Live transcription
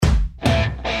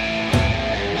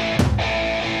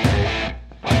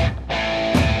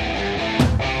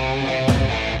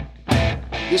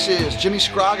is Jimmy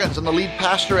Scroggins. I'm the lead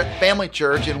pastor at Family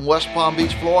Church in West Palm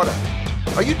Beach, Florida.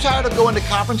 Are you tired of going to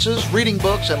conferences, reading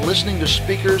books, and listening to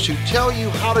speakers who tell you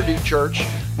how to do church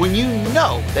when you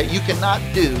know that you cannot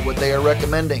do what they are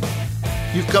recommending?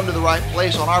 You've come to the right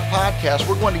place. On our podcast,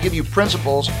 we're going to give you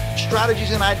principles,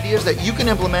 strategies, and ideas that you can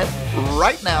implement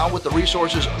right now with the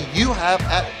resources you have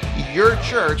at your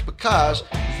church, because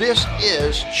this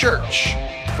is church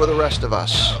for the rest of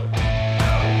us.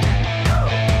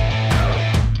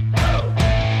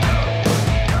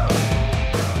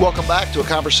 Welcome back to a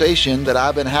conversation that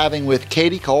I've been having with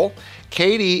Katie Cole.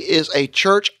 Katie is a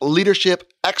church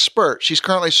leadership expert. She's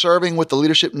currently serving with the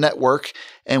Leadership Network,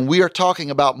 and we are talking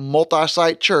about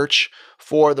multi-site church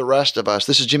for the rest of us.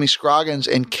 This is Jimmy Scroggins,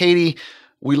 and Katie,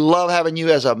 we love having you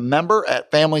as a member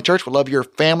at Family Church. We love your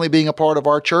family being a part of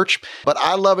our church, but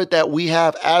I love it that we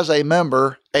have as a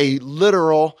member a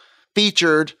literal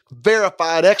featured,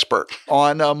 verified expert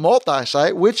on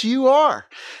multi-site, which you are.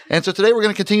 And so today we're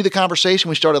going to continue the conversation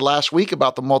we started last week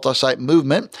about the multi-site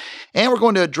movement, and we're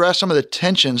going to address some of the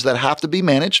tensions that have to be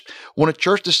managed when a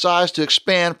church decides to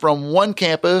expand from one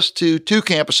campus to two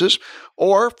campuses,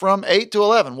 or from 8 to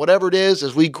 11, whatever it is.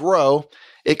 As we grow,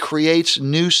 it creates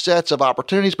new sets of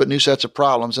opportunities, but new sets of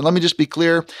problems. And let me just be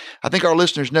clear. I think our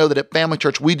listeners know that at Family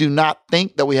Church, we do not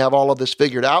think that we have all of this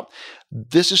figured out.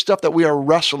 This is stuff that we are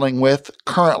wrestling with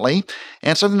currently,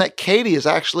 and something that Katie is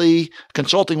actually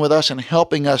consulting with us and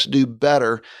helping us do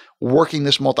better, working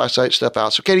this multi-site stuff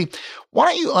out. So Katie, why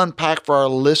don't you unpack for our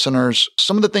listeners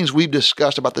some of the things we've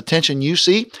discussed about the tension you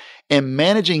see in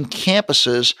managing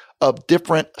campuses of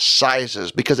different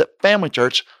sizes? Because at Family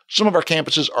Church, some of our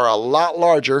campuses are a lot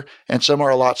larger and some are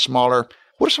a lot smaller.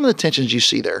 What are some of the tensions you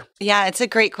see there? Yeah, it's a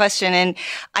great question. And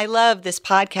I love this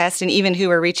podcast and even who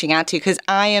we're reaching out to, because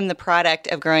I am the product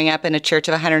of growing up in a church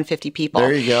of 150 people.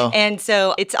 There you go. And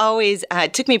so it's always,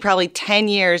 it took me probably 10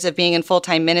 years of being in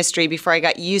full-time ministry before I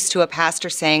got used to a pastor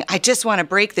saying, I just want to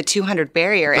break the 200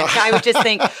 barrier. And I would just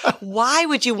think, why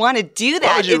would you want to do that?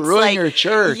 Why would you ruin your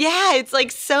church? Yeah, it's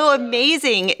like so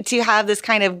amazing to have this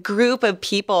kind of group of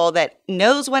people that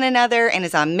knows one another and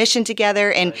is on mission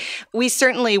together. And we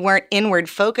certainly weren't inward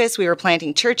focused. We were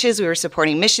planting churches. We were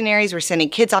supporting missionaries. We were sending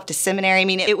kids off to seminary. I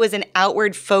mean, it was an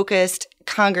outward focused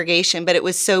congregation, but it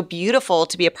was so beautiful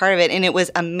to be a part of it, and it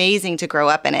was amazing to grow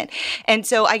up in it. And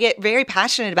so I get very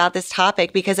passionate about this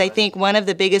topic because I think one of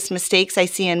the biggest mistakes I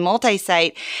see in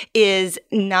multi-site is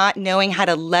not knowing how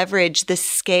to leverage the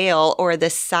scale or the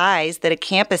size that a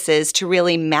campus is to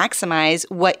really maximize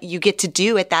what you get to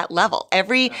do at that level.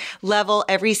 Every level,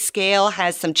 every scale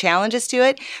has some challenges to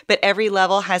it, but every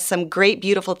level has some great,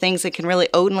 beautiful things that can really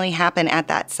only happen at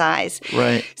that size.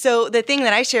 Right. So the thing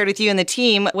that I shared with you and the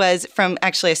team was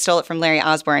actually, I stole it from Larry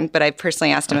Osborne, but I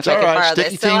personally asked him if I could borrow this.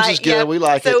 Sticky Teams is good. We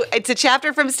like it. So it's a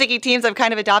chapter from Sticky Teams. I've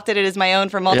kind of adopted it as my own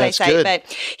for multi-site. But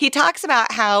he talks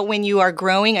about how when you are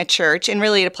growing a church, and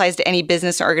really it applies to any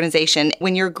business or organization,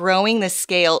 when you're growing the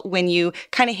scale, when you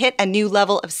kind of hit a new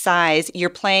level of size, you're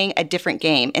playing a different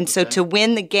game. And so to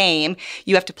win the game,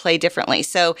 you have to play differently.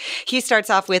 So he starts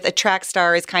off with a track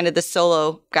star is kind of the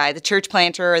solo guy, the church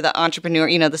planter or the entrepreneur,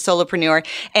 the solopreneur.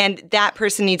 And that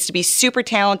person needs to be super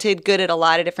talented, good at a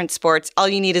lot of different sports. All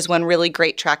you need is one really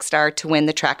great track star to win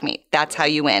the track meet. That's how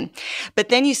you win. But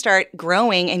then you start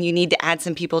growing and you need to add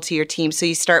some people to your team. So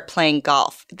you start playing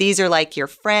golf. These are like your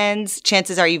friends.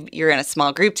 Chances are you're in a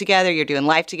small group together. You're doing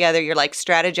life together. You're like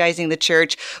strategizing the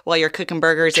church while you're cooking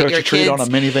burgers at your kids. On a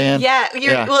minivan.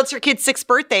 Yeah. Well, it's your kid's 6th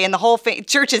birthday and the whole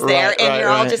church is there and you're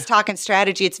all just talking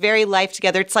strategy. It's very life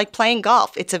together. It's like playing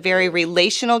golf. It's a very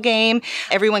relational game.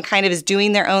 Everyone kind of is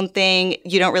doing their own thing.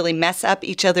 You don't really mess up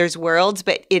each other's worlds,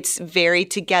 but it's very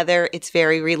together. It's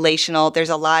very relational. There's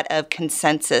a lot of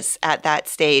consensus at that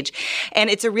stage. And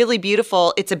it's a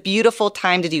beautiful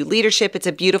time to do leadership. It's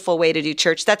a beautiful way to do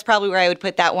church. That's probably where I would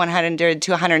put that 100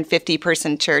 to 150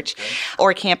 person church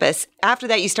or campus. After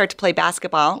that, you start to play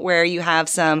basketball where you have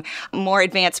some more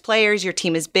advanced players. Your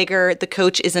team is bigger. The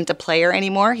coach isn't a player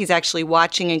anymore. He's actually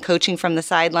watching and coaching from the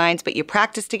sidelines, but you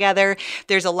practice together.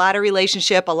 There's a lot of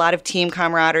relationship, a lot of team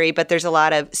camaraderie, but there's a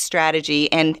lot of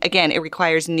strategy. And again, it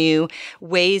requires new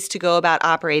ways to go about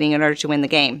operating in order to win the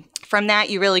game. From that,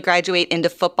 you really graduate into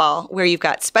football, where you've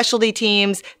got specialty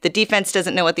teams. The defense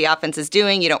doesn't know what the offense is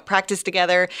doing. You don't practice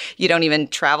together. You don't even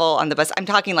travel on the bus. I'm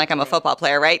talking like I'm a football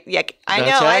player, right? Yeah, I know.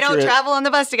 Accurate. I don't travel on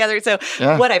the bus together. So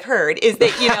what I've heard is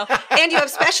that, and you have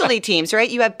specialty teams, right?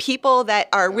 You have people that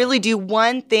really do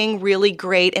one thing really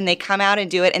great, and they come out and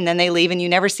do it, and then they leave, and you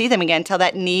never see them again until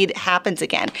that need happens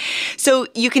again. So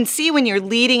you can see when you're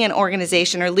leading an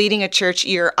organization or leading a church,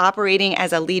 you're operating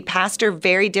as a lead pastor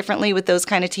very differently with those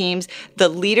kind of teams. teams. The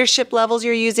leadership levels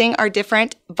you're using are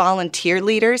different. Volunteer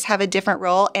leaders have a different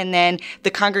role. And then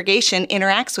the congregation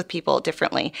interacts with people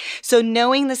differently. So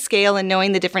knowing the scale and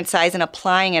knowing the different size and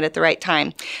applying it at the right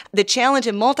time. The challenge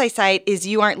in multi-site is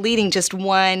you aren't leading just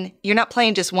one, you're not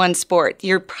playing just one sport.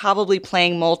 You're probably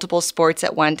playing multiple sports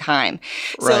at one time.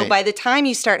 So by the time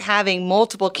you start having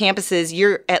multiple campuses,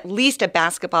 you're at least a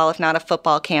basketball, if not a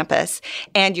football campus.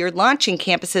 And you're launching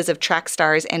campuses of track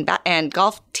stars and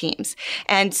golf teams.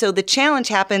 And so the challenge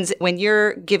happens when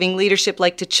you're giving leadership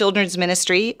like to children's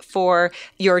ministry for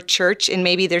your church, and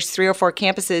maybe there's 3 or 4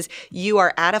 campuses. You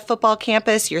are at a football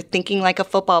campus, you're thinking like a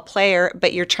football player,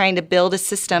 but you're trying to build a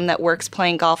system that works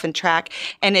playing golf and track.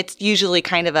 And it's usually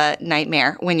kind of a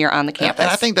nightmare when you're on the campus. And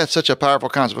I think that's such a powerful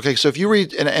concept. Okay, so if you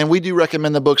read, and we do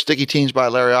recommend the book Sticky Teams by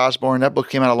Larry Osborne. That book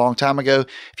came out a long time ago.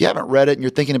 If you haven't read it and you're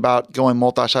thinking about going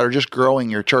multi-site or just growing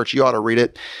your church, you ought to read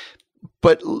it.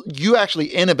 But you actually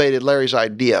innovated Larry's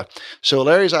idea. So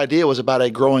Larry's idea was about a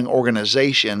growing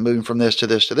organization, moving from this to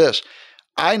this to this.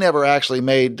 I never actually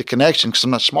made the connection because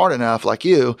I'm not smart enough like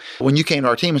you. When you came to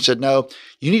our team and said, no,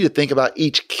 you need to think about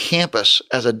each campus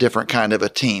as a different kind of a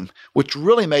team, which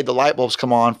really made the light bulbs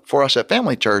come on for us at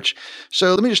Family Church.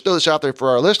 So let me just throw this out there for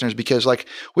our listeners because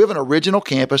we have an original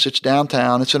campus. It's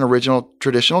downtown. It's an original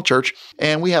traditional church.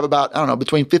 And we have about,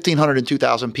 between 1,500 and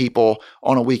 2,000 people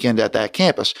on a weekend at that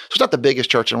campus. So it's not the biggest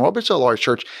church in the world, but it's a large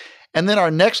church. And then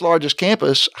our next largest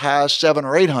campus has 700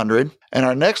 or 800, and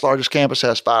our next largest campus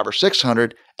has 500 or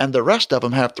 600, and the rest of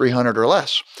them have 300 or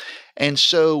less. And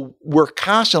so we're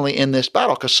constantly in this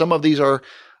battle because some of these are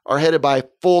headed by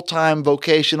full-time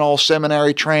vocational,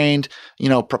 seminary-trained,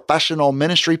 professional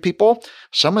ministry people.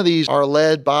 Some of these are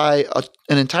led by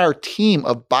an entire team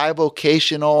of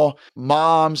bivocational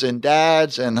moms and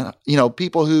dads and,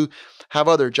 people who have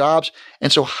other jobs.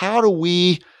 And so how do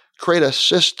we create a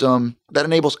system that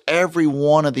enables every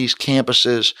one of these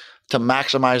campuses to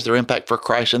maximize their impact for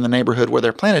Christ in the neighborhood where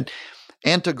they're planted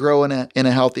and to grow in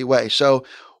a healthy way? So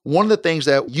one of the things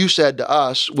that you said to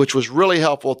us, which was really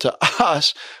helpful to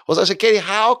us, was I said, Katie,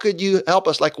 how could you help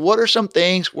us? What are some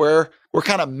things where we're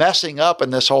kind of messing up in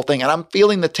this whole thing? And I'm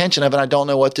feeling the tension of it. I don't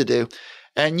know what to do.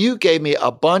 And you gave me a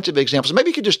bunch of examples. Maybe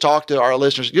you could just talk to our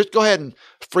listeners. Just go ahead and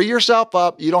free yourself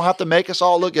up. You don't have to make us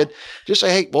all look good. Just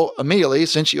say, hey, well, Amelia,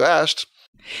 since you asked,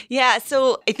 Yeah.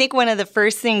 So I think one of the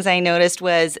first things I noticed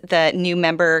was the new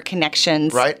member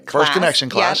connections right? class. First connection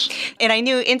class. Yeah. And I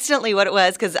knew instantly what it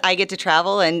was because I get to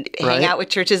travel and hang out with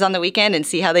churches on the weekend and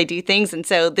see how they do things. And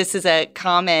so this is a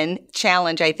common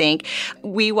challenge, I think.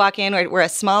 We walk in, we're a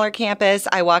smaller campus.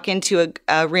 I walk into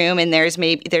a room and there's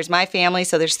my family.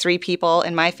 So there's 3 people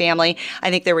in my family. I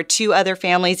think there were 2 other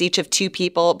families, each of 2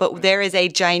 people, but there is a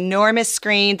ginormous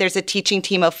screen. There's a teaching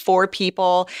team of 4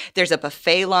 people. There's a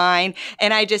buffet line.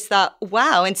 And I just thought,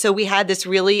 wow. And so we had this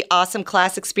really awesome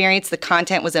class experience. The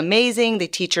content was amazing. The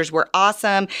teachers were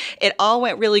awesome. It all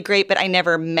went really great, but I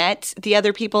never met the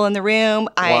other people in the room.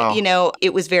 Wow.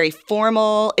 It was very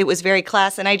formal. It was very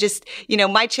class. And I just,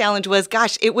 my challenge was,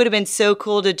 gosh, it would have been so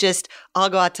cool to just all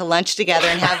go out to lunch together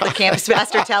and have the campus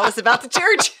pastor tell us about the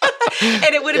church.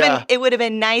 And it would have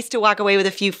been nice to walk away with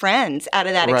a few friends out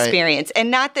of that experience. And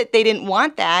not that they didn't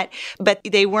want that, but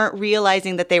they weren't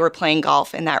realizing that they were playing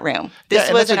golf in that room.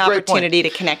 This was an opportunity to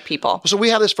connect people. So we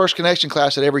have this First Connection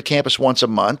class at every campus once a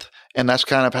month, and that's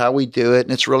kind of how we do it.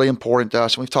 And it's really important to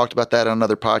us. And we've talked about that on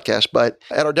another podcast. But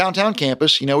at our downtown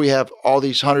campus, we have all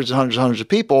these hundreds and hundreds and hundreds of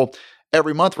people.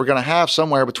 Every month, we're going to have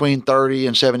somewhere between 30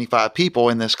 and 75 people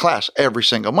in this class every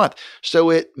single month. So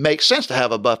it makes sense to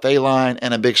have a buffet line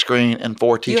and a big screen and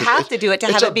 4 teachers. You have to do it to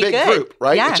have it be good. It's a big group,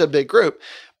 right? Yeah. It's a big group.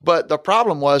 But the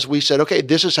problem was we said, okay,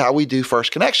 this is how we do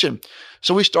First Connection.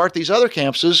 So we start these other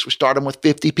campuses. We start them with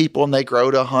 50 people and they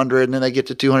grow to 100 and then they get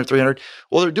to 200, 300.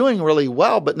 Well, they're doing really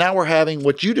well, but now we're having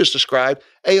what you just described,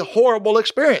 a horrible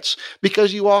experience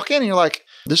because you walk in and you're like,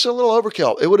 this is a little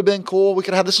overkill. It would have been cool. We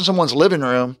could have this in someone's living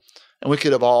room and we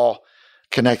could have all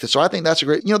connected. So I think that's a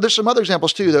great, there's some other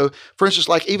examples too, though. For instance,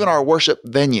 like even our worship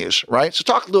venues, right? So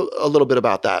talk a little bit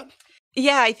about that.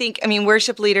 Yeah,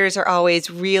 worship leaders are always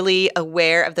really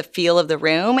aware of the feel of the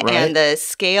room and the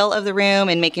scale of the room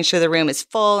and making sure the room is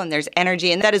full and there's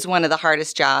energy. And that is one of the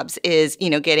hardest jobs is,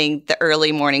 getting the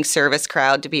early morning service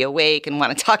crowd to be awake and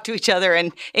want to talk to each other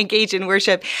and engage in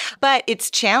worship. But it's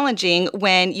challenging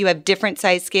when you have different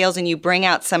size scales and you bring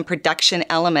out some production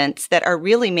elements that are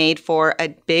really made for a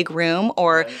big room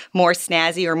or more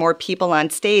snazzy or more people on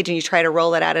stage and you try to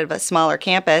roll it out of a smaller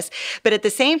campus. But at the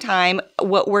same time,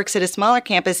 what works at a smaller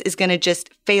campus is going to just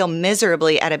fail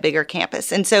miserably at a bigger campus.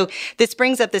 And so this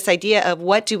brings up this idea of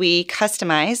what do we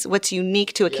customize? What's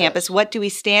unique to a campus? What do we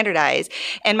standardize?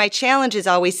 And my challenge is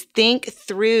always think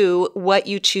through what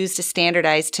you choose to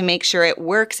standardize to make sure it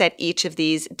works at each of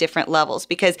these different levels.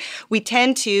 Because we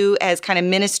tend to, as kind of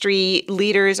ministry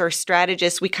leaders or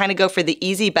strategists, we kind of go for the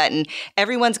easy button.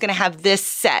 Everyone's going to have this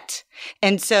set.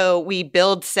 And so we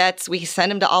build sets, we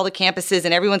send them to all the campuses,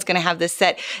 and everyone's going to have this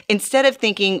set. Instead of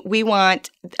thinking we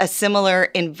want a similar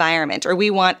environment, or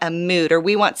we want a mood, or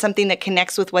we want something that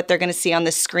connects with what they're going to see on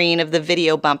the screen of the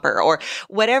video bumper, or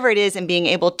whatever it is, and being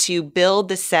able to build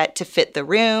the set to fit the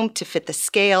room, to fit the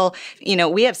scale. You know,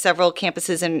 we have several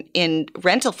campuses in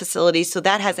rental facilities, so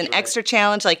that has an extra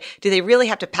challenge. Like, do they really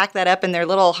have to pack that up in their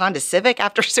little Honda Civic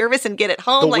after service and get it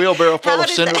home? The wheelbarrow full of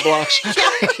cinder blocks.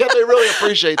 Yeah, they really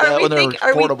appreciate that.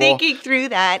 Are we thinking through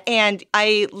that? And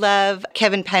I love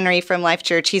Kevin Penry from Life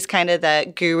Church. He's kind of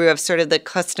the guru of sort of the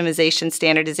customization,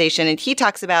 standardization. And he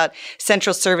talks about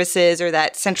central services, or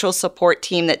that central support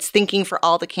team that's thinking for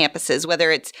all the campuses,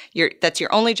 whether it's that's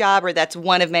your only job or that's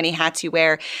one of many hats you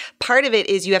wear. Part of it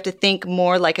is you have to think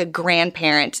more like a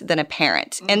grandparent than a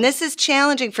parent. Mm-hmm. And this is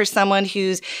challenging for someone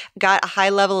who's got a high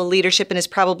level of leadership and is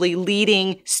probably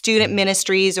leading student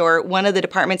ministries or one of the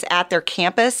departments at their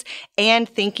campus, and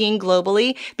thinking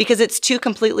globally, because it's two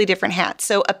completely different hats.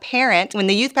 So a parent, when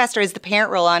the youth pastor has the parent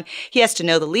role on, he has to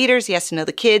know the leaders, he has to know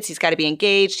the kids, he's got to be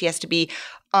engaged, he has to be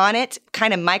on it,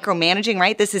 kind of micromanaging,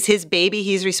 right? This is his baby.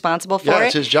 He's responsible for it. Yeah,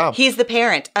 it's his job. He's the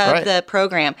parent of the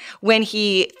program. When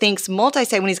he thinks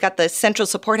multi-site, when he's got the central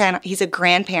support hand, he's a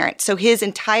grandparent. So his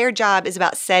entire job is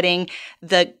about setting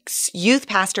the youth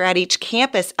pastor at each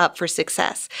campus up for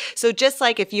success. So just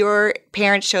like if your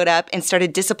parents showed up and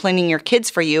started disciplining your kids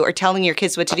for you, or telling your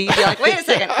kids what to do, you'd be like, wait a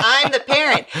second, I'm the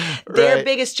parent. Their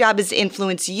biggest job is to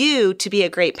influence you to be a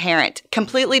great parent.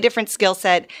 Completely different skill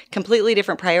set, completely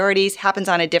different priorities, happens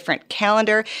on a different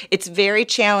calendar. It's very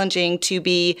challenging to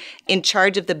be in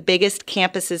charge of the biggest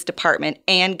campus's department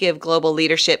and give global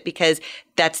leadership, because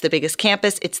that's the biggest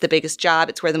campus, it's the biggest job,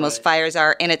 it's where the most fires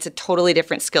are, and it's a totally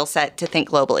different skill set to think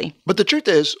globally. But the truth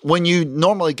is, when you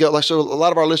normally go, like, so a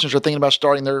lot of our listeners are thinking about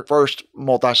starting their first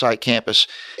multi-site campus.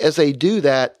 As they do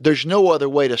that, there's no other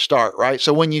way to start, right?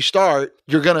 So when you start,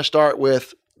 you're going to start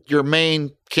with your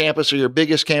main campus, or your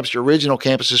biggest campus, your original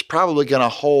campus, is probably going to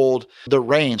hold the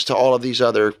reins to all of these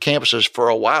other campuses for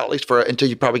a while, at least until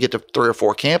you probably get to 3 or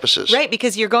 4 campuses. Right,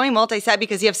 because you're going multi-site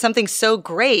because you have something so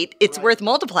great, it's worth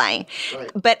multiplying.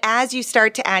 Right. But as you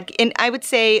start to add, and I would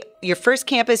say your first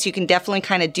campus, you can definitely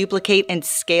kind of duplicate and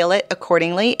scale it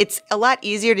accordingly. It's a lot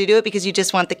easier to do it because you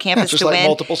just want the campus just to like win.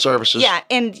 Multiple services. Yeah,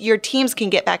 and your teams can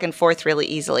get back and forth really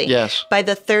easily. Yes. By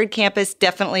the 3rd campus,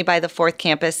 definitely by the 4th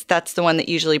campus, that's the one that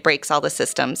usually breaks all the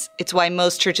systems. It's why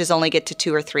most churches only get to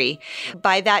 2 or 3.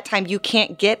 By that time, you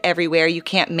can't get everywhere. You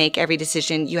can't make every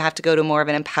decision. You have to go to more of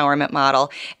an empowerment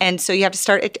model. And so you have to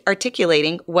start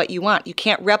articulating what you want. You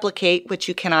can't replicate what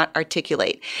you cannot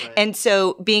articulate. Right. And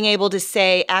so being able to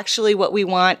say, actually, what we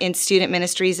want in student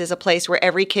ministries is a place where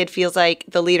every kid feels like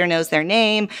the leader knows their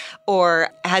name, or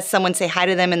has someone say hi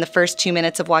to them in the first 2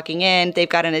 minutes of walking in. They've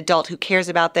got an adult who cares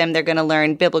about them. They're going to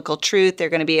learn biblical truth. They're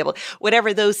going to be able,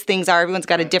 whatever those things are, everyone's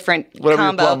got a different combo. Whatever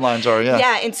your plumb lines are, yeah.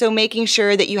 Yeah, and so making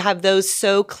sure that you have those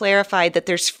so clarified that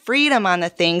there's freedom on the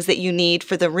things that you need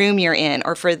for the room you're in,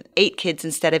 or for 8 kids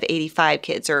instead of 85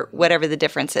 kids, or whatever the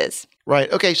difference is.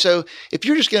 Right. Okay. So if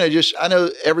you're just going to I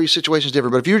know every situation is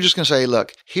different, but if you're just going to say,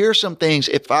 look, here's some things,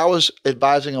 if I was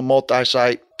advising a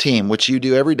multi-site team, which you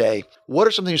do every day, what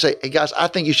are some things you say, hey guys, I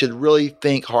think you should really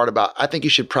think hard about, I think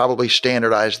you should probably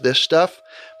standardize this stuff,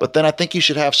 but then I think you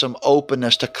should have some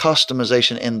openness to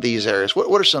customization in these areas.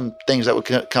 What are some things that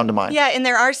would come to mind? Yeah, and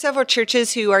there are several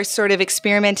churches who are sort of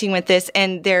experimenting with this,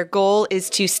 and their goal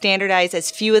is to standardize as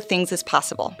few things as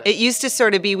possible. It used to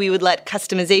sort of be we would let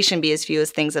customization be as few as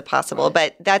things as possible,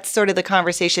 but that's sort of the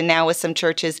conversation now with some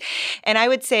churches. And I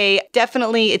would say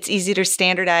definitely it's easy to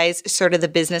standardize sort of the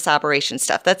business operation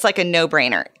stuff. That's like a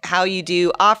no-brainer. How you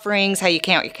do offerings, how you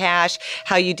count your cash,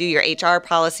 how you do your HR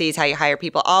policies, how you hire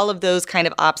people, all of those kind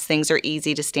of ops things are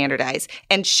easy to standardize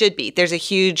and should be. There's a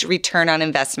huge return on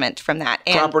investment from that.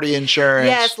 And property insurance,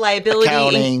 yes, liability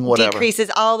accounting,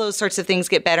 decreases, all those sorts of things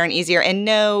get better and easier. And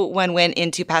no one went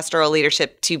into pastoral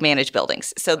leadership to manage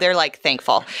buildings. So they're like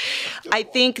thankful. I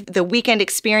think the weekend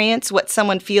experience, what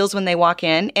someone feels when they walk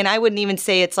in, and I wouldn't even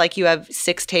say it's like you have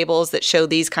 6 tables that show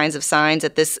these kinds of signs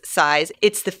at this size.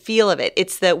 It's the feel of it.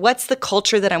 It's what's the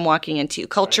culture that I'm walking into.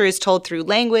 Culture is told through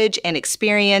language and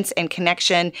experience and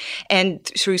connection and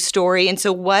through story. And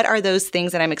so what are those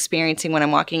things that I'm experiencing when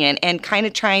I'm walking in? And kind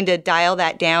of trying to dial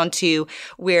that down to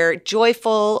we're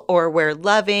joyful or we're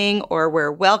loving or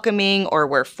we're welcoming or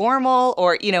we're formal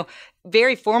or,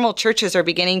 very formal churches are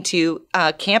beginning to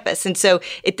campus. And so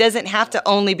it doesn't have to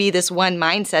only be this one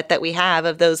mindset that we have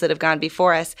of those that have gone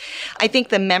before us. I think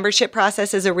the membership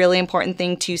process is a really important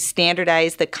thing to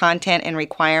standardize the content and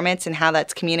requirements and how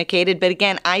that's communicated. But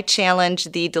again, I challenge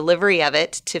the delivery of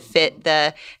it to fit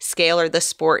the scale or the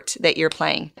sport that you're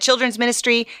playing. Children's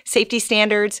ministry, safety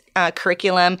standards,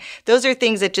 curriculum, those are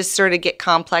things that just sort of get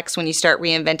complex when you start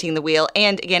reinventing the wheel.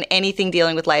 And again, anything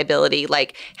dealing with liability,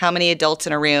 like how many adults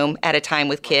in a room at a time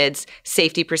with kids,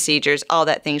 safety procedures, all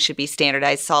that things should be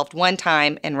standardized, solved one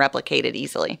time, and replicated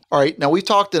easily. All right. Now, we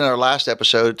talked in our last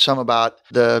episode some about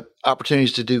the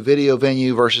opportunities to do video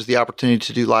venue versus the opportunity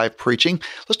to do live preaching.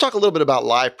 Let's talk a little bit about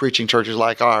live preaching churches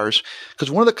like ours, because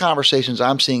one of the conversations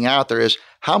I'm seeing out there is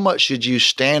how much should you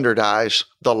standardize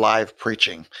the live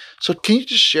preaching? So can you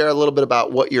just share a little bit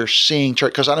about what you're seeing?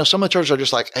 Because I know some of the churches are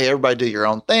just like, hey, everybody do your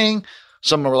own thing.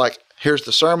 Some are like, here's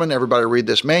the sermon, everybody read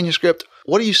this manuscript.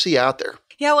 What do you see out there?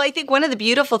 Yeah, well, I think one of the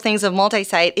beautiful things of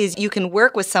multi-site is you can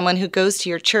work with someone who goes to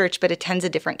your church but attends a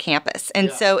different campus.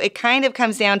 And so it kind of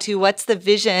comes down to what's the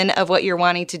vision of what you're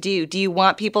wanting to do. Do you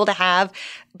want people to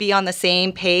be on the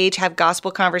same page, have gospel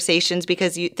conversations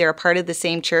because they're a part of the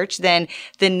same church? Then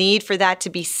the need for that to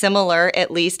be similar,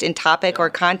 at least in topic or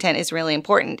content, is really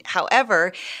important.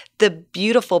 However, the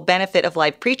beautiful benefit of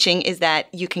live preaching is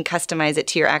that you can customize it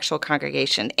to your actual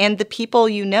congregation and the people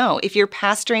you know. If you're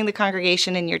pastoring the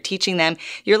congregation and you're teaching them,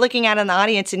 you're looking at an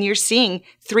audience and you're seeing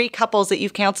 3 couples that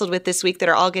you've counseled with this week that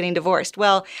are all getting divorced.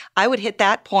 Well, I would hit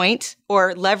that point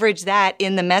or leverage that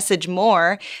in the message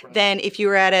more than if you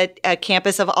were at a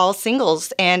campus of all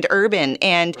singles and urban,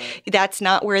 and that's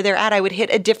not where they're at. I would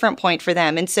hit a different point for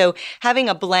them. And so having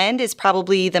a blend is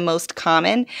probably the most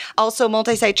common. Also,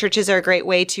 multi-site churches are a great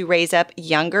way to raise up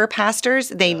younger pastors.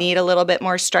 They need a little bit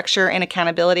more structure and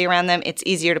accountability around them. It's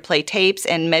easier to play tapes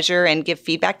and measure and give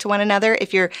feedback to one another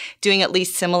if you're doing at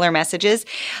least similar messages.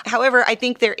 However, I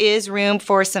think there is room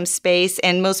for some space,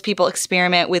 and most people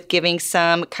experiment with giving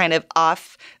some kind of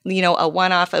off, a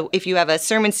one-off. If you have a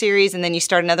sermon series and then you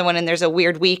start another one and there's a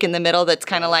weird week in the middle that's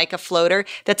kind of like a floater,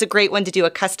 that's a great one to do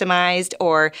a customized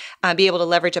or be able to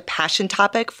leverage a passion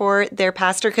topic for their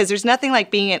pastor, because there's nothing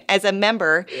like being as a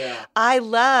member. I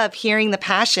love hearing the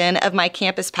passion of my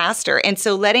campus pastor. And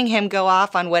so letting him go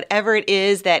off on whatever it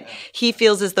is that he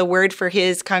feels is the word for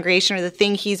his congregation or the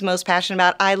thing he's most passionate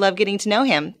about, I love getting to know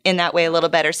him in that way a little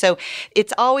better. So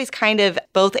it's always kind of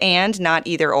both and, not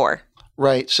either or.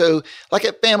 Right. So like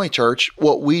at Family Church,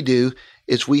 what we do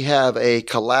is we have a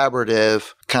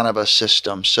collaborative kind of a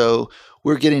system. So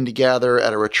we're getting together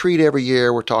at a retreat every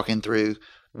year. We're talking through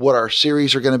what our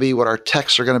series are going to be, what our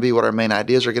texts are going to be, what our main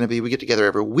ideas are going to be. We get together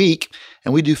every week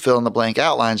and we do fill in the blank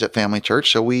outlines at Family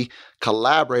Church. So we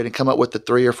collaborate and come up with the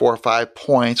 3 or 4 or 5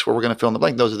 points where we're going to fill in the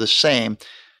blank. Those are the same.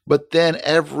 But then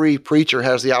every preacher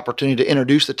has the opportunity to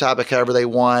introduce the topic however they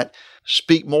want,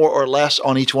 speak more or less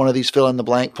on each one of these fill in the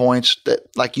blank points that,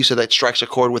 like you said, that strikes a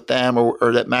chord with them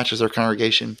or that matches their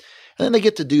congregation. And then they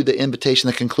get to do the invitation,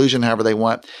 the conclusion, however they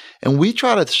want. And we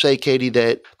try to say, Katie,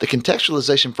 that the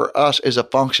contextualization for us is a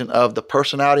function of the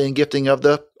personality and gifting of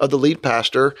the lead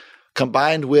pastor,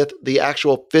 combined with the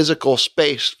actual physical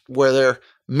space where they're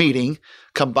meeting,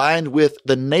 combined with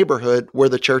the neighborhood where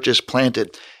the church is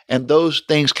planted. And those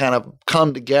things kind of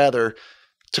come together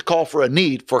to call for a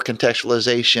need for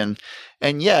contextualization.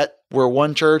 And yet, we're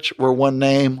one church, we're one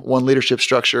name, one leadership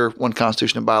structure, one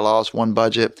constitution and bylaws, one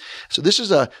budget. So this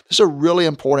is a really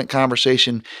important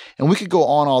conversation, and we could go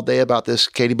on all day about this,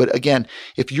 Katie. But again,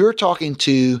 if you're talking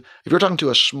to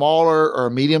a smaller or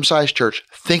a medium-sized church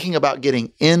thinking about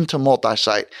getting into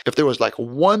multi-site, if there was like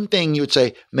one thing you would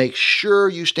say, make sure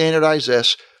you standardize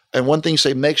this, and one thing you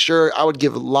say, make sure, I would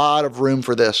give a lot of room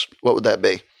for this, what would that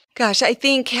be? Gosh, I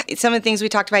think some of the things we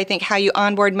talked about, I think how you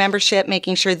onboard membership,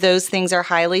 making sure those things are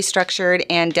highly structured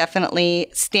and definitely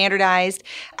standardized,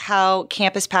 how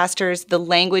campus pastors, the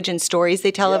language and stories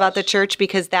they tell about the church,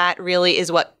 because that really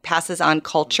is what passes on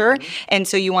culture. And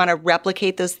so you want to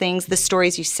replicate those things, the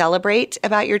stories you celebrate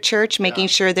about your church, making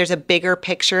sure there's a bigger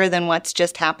picture than what's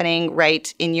just happening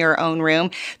right in your own room.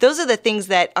 Those are the things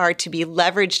that are to be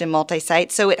leveraged in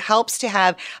multi-site. So it helps to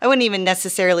have, I wouldn't even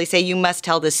necessarily say you must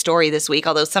tell this story this week,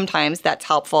 although some sometimes that's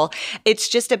helpful. It's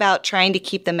just about trying to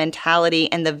keep the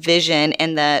mentality and the vision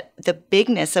and the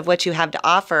bigness of what you have to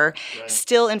offer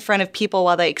still in front of people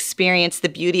while they experience the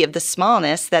beauty of the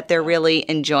smallness that they're really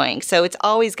enjoying. So it's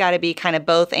always got to be kind of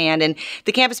both and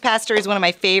the campus pastor is one of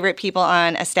my favorite people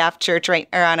on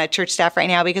a church staff right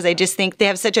now, because I just think they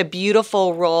have such a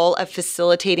beautiful role of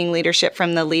facilitating leadership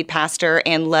from the lead pastor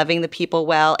and loving the people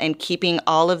well and keeping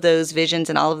all of those visions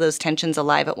and all of those tensions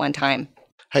alive at one time.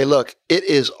 Hey, look, it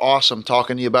is awesome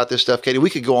talking to you about this stuff, Katie. We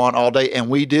could go on all day, and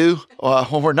we do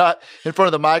when we're not in front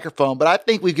of the microphone. But I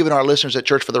think we've given our listeners at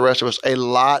Church for the Rest of Us a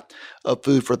lot of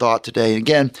food for thought today. And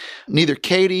again, neither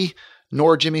Katie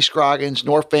nor Jimmy Scroggins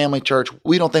nor Family Church,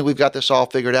 we don't think we've got this all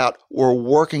figured out. We're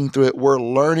working through it. We're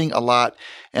learning a lot.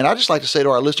 And I'd just like to say to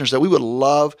our listeners that we would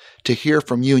love to hear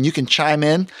from you. And you can chime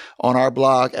in on our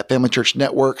blog at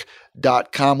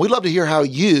familychurchnetwork.com. We'd love to hear how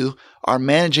you are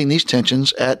managing these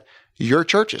tensions at your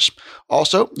churches.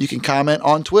 Also, you can comment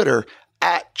on Twitter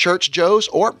at Church Joes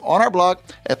or on our blog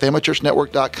at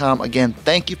familychurchnetwork.com. Again,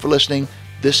 thank you for listening.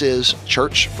 This is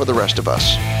Church for the Rest of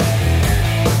Us.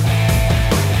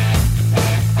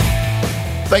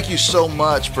 Thank you so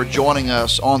much for joining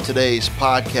us on today's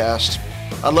podcast.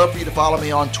 I'd love for you to follow me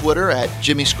on Twitter at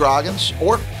Jimmy Scroggins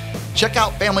or check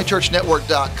out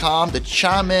familychurchnetwork.com to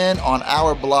chime in on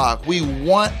our blog. We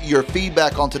want your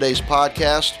feedback on today's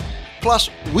podcast. Plus,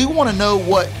 we want to know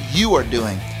what you are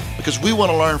doing because we want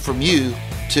to learn from you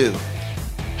too.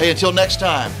 Hey, until next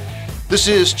time, this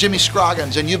is Jimmy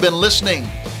Scroggins, and you've been listening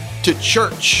to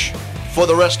Church for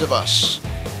the Rest of Us.